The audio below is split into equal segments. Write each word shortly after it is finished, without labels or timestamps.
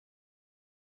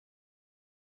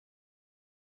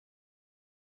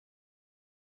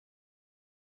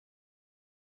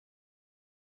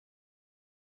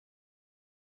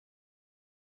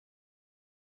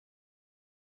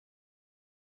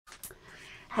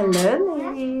Hello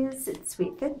ladies, it's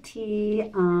Sweet Fit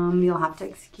Tea. You'll have to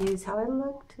excuse how I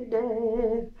look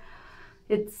today.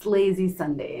 It's lazy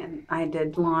Sunday and I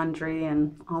did laundry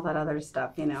and all that other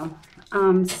stuff, you know.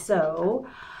 So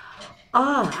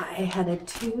I had a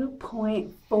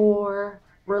 2.4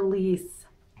 release.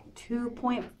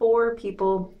 2.4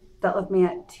 people that left me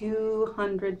at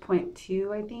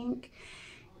 200.2, I think.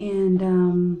 And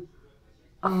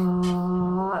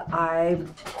I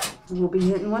will be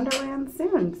hitting Wonderland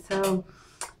soon. So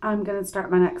I'm going to start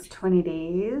my next 20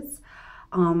 days.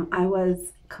 I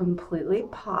was completely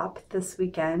popped this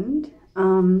weekend.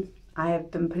 I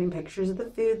have been putting pictures of the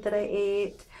food that I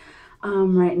ate.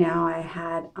 Right now I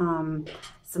had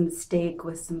some steak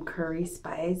with some curry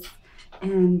spice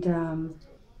and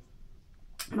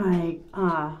my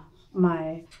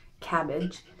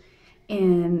cabbage.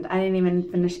 And I didn't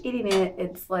even finish eating it.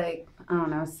 It's like, I don't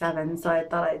know, 7. So I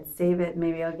thought I'd save it.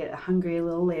 Maybe I'll get hungry a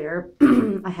little later.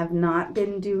 I have not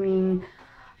been doing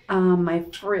my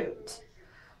fruit.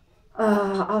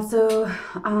 And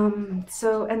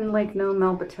like no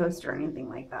Melba toast or anything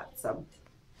like that. So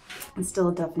I'm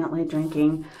still definitely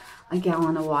drinking a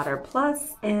gallon of water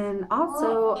plus. And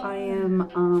also I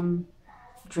am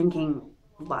drinking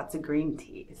lots of green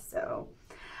tea. So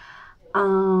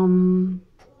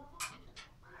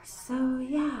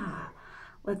yeah,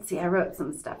 let's see, I wrote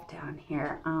some stuff down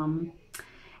here.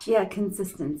 Yeah,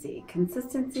 consistency.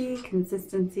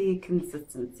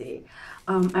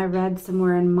 I read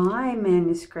somewhere in my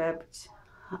manuscript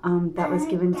that was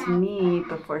given to me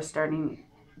before starting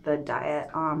the diet,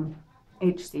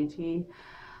 HCG.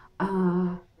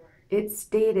 It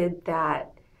stated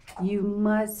that you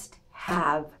must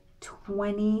have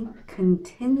 20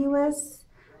 continuous,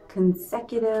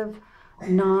 consecutive,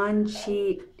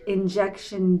 non-cheat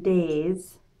injection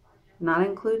days, not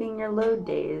including your load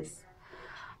days,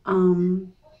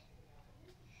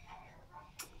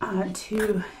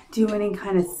 to do any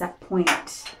kind of set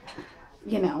point,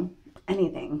 you know,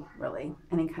 anything really,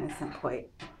 any kind of set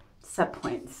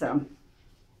point. So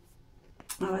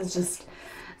that was just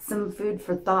some food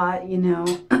for thought, you know.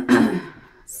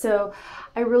 So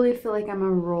I really feel like I'm a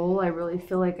roll. I really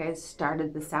feel like I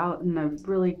started this out in a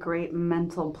really great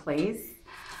mental place.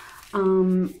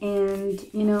 And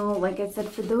you know, like I said,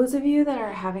 for those of you that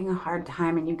are having a hard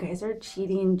time and you guys are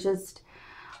cheating,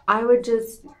 I would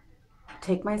just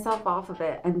take myself off of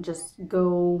it and just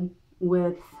go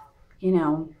with, you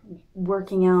know,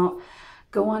 working out.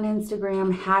 Go on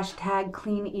Instagram, hashtag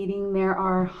clean eating. There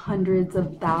are hundreds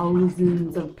of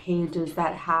thousands of pages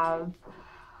that have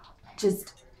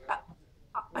just,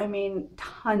 I mean,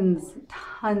 tons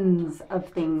of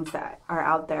things that are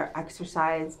out there.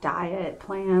 Exercise, diet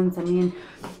plans. I mean,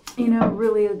 you know,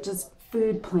 really just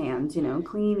food plans, you know,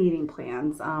 clean eating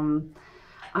plans.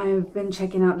 I've been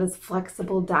checking out this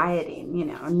flexible dieting, you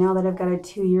know, now that I've got a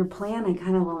 2-year plan, I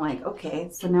kind of am like, okay,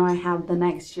 so now I have the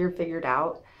next year figured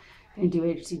out. Gonna do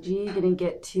HCG, gonna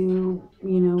get to,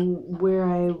 you know, where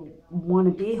I want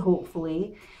to be,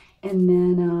 hopefully. And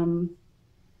then,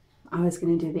 I was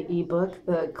going to do the ebook,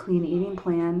 the clean eating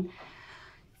plan.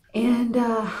 And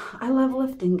I love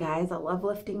lifting, guys. I love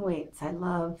lifting weights.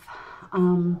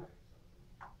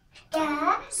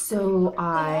 So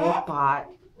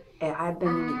I've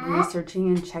been researching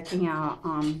and checking out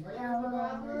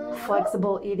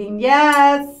flexible eating.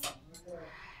 Yes!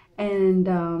 And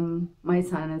my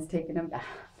son is taking a bath.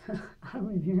 I'm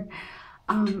in here.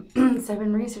 So I've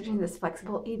been researching this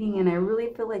flexible eating, and I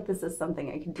really feel like this is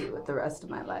something I can do with the rest of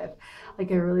my life.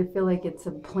 Like, I really feel like it's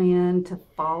a plan to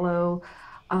follow.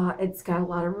 It's got a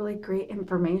lot of really great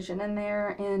information in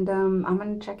there, and I'm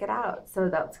going to check it out. So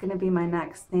that's going to be my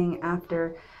next thing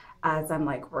as I'm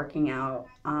like working out,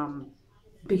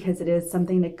 because it is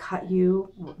something to cut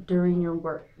you during your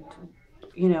work.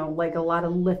 You know, like a lot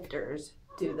of lifters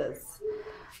do this.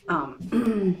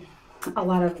 A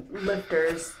lot of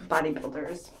lifters,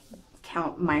 bodybuilders,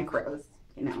 count micros,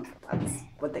 you know, that's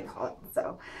what they call it.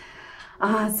 So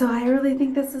I really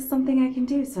think this is something I can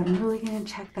do. So I'm really going to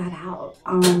check that out.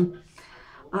 I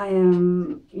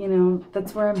am, you know,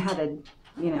 that's where I'm headed,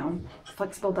 you know,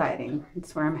 flexible dieting.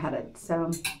 That's where I'm headed.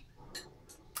 So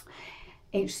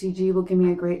HCG will give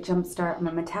me a great jump start in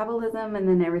my metabolism, and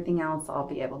then everything else I'll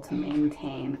be able to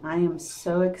maintain. I am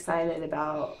so excited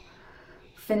about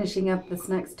finishing up this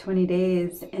next 20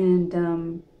 days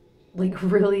and like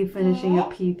really finishing a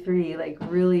P3, like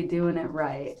really doing it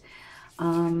right. I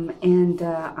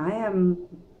am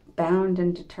bound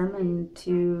and determined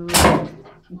to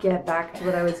get back to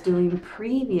what I was doing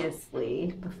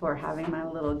previously before having my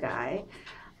little guy.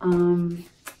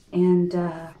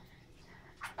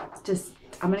 Just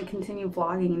I'm going to continue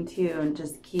vlogging too and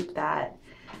just keep that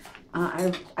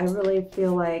I really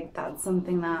feel like that's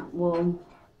something that will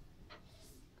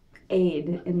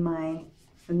aid in my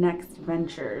next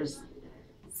ventures.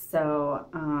 So,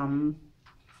 another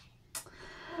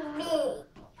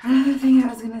thing I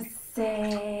was gonna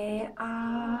say,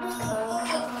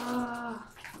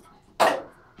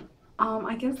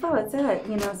 I guess that was it.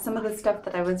 You know, some of the stuff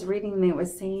that I was reading, they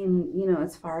was saying, you know,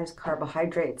 as far as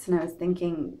carbohydrates, and I was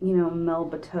thinking, you know,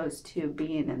 Melba-Toast too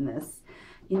being in this.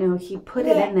 You know, he put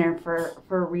it in there for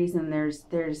a reason. There's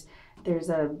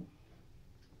a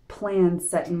plan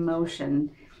set in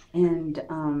motion, and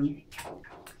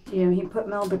you know, he put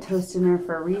Melba-Toast in there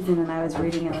for a reason. And I was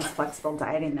reading in this flexible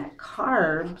dieting that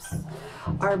carbs,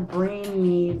 our brain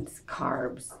needs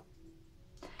carbs.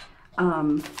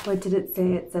 What did it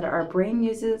say? It said our brain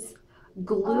uses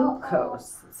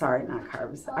glucose. Sorry, not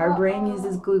carbs. Our brain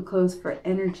uses glucose for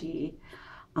energy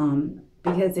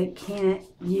because it can't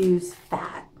use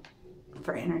fat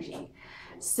for energy.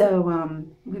 So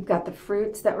we've got the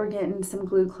fruits that we're getting some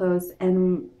glucose,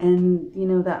 and you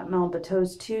know, that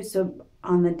Melba-Toast too. So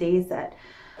on the days that,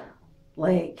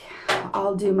 like,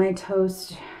 I'll do my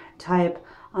toast type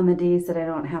on the days that I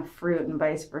don't have fruit, and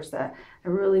vice versa. I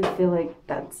really feel like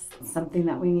that's something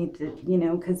that we need to, you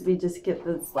know, because we just get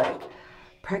this like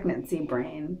pregnancy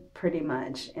brain pretty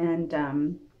much. And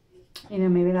you know,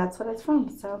 maybe that's what it's from.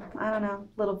 So I don't know,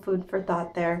 little food for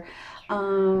thought there.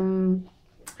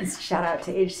 Shout out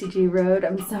to HCG Road.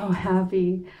 I'm so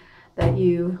happy that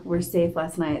you were safe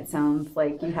last night. It sounds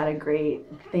like you had a great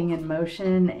thing in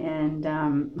motion, and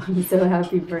I'm so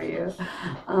happy for you.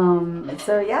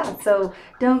 So yeah, so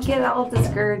don't get all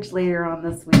discouraged later on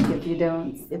this week if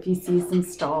you see some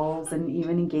stalls, and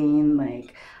even again,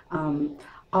 like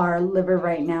our liver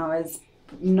right now is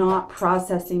not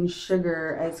processing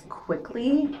sugar as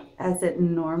quickly as it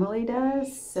normally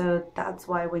does. So that's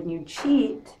why when you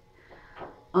cheat,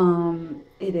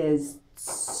 it is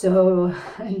so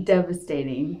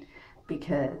devastating,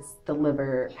 because the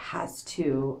liver has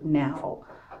to now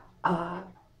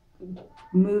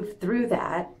move through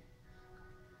that,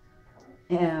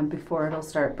 and before it'll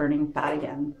start burning fat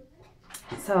again.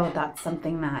 So that's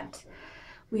something that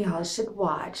we all should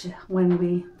watch when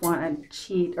we want to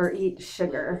cheat or eat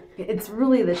sugar. It's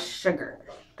really the sugar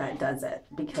that does it,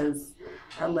 because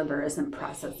our liver isn't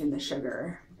processing the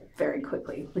sugar very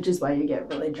quickly, which is why you get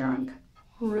really drunk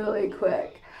really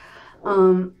quick.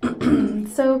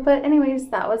 But anyways,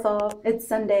 that was all. It's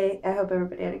Sunday. I hope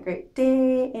everybody had a great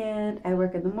day, and I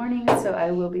work in the morning, so I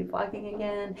will be vlogging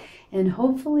again and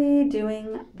hopefully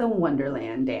doing the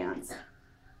Wonderland dance.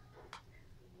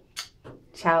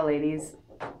 Ciao, ladies.